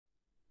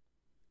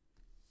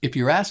If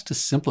you're asked to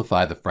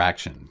simplify the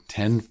fraction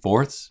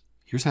 10/4,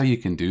 here's how you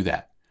can do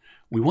that.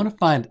 We want to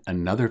find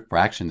another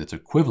fraction that's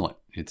equivalent.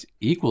 It's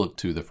equal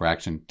to the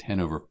fraction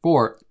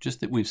 10/4, just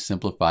that we've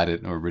simplified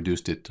it or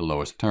reduced it to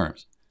lowest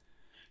terms.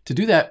 To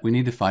do that, we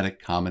need to find a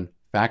common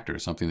factor,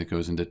 something that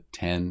goes into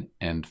 10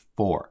 and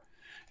 4.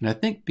 And I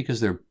think because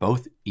they're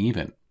both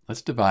even,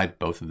 let's divide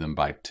both of them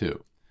by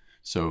 2.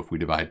 So if we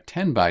divide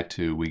 10 by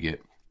 2, we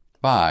get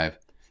 5.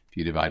 If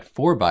you divide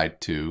 4 by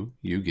 2,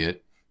 you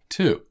get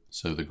 2.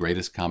 So the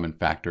greatest common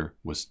factor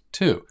was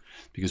 2,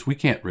 because we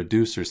can't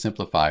reduce or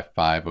simplify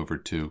 5 over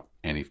 2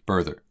 any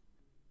further.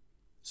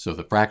 So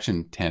the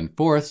fraction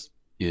 10/4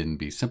 can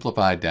be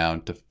simplified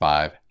down to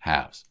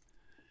 5/2.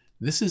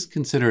 This is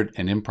considered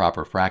an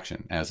improper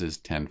fraction, as is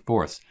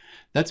 10/4.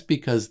 That's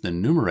because the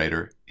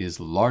numerator is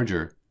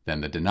larger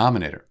than the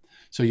denominator.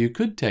 So you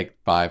could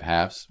take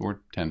 5/2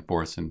 or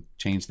 10/4 and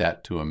change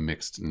that to a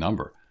mixed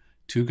number.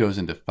 2 goes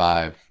into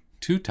 5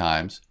 2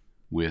 times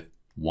with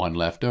 1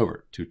 left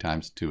over. 2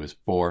 times 2 is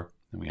 4,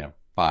 and we have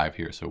 5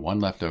 here. So 1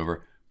 left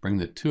over, bring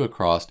the 2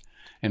 across,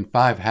 and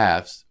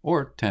 5/2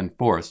 or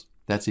 10/4,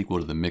 that's equal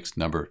to the mixed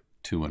number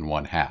 2 and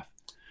 1/2.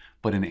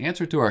 But in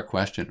answer to our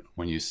question,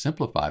 when you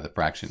simplify the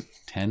fraction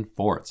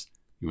 10/4,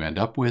 you end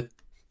up with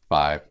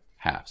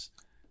 5/2.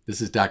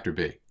 This is Dr.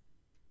 B.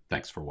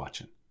 Thanks for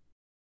watching.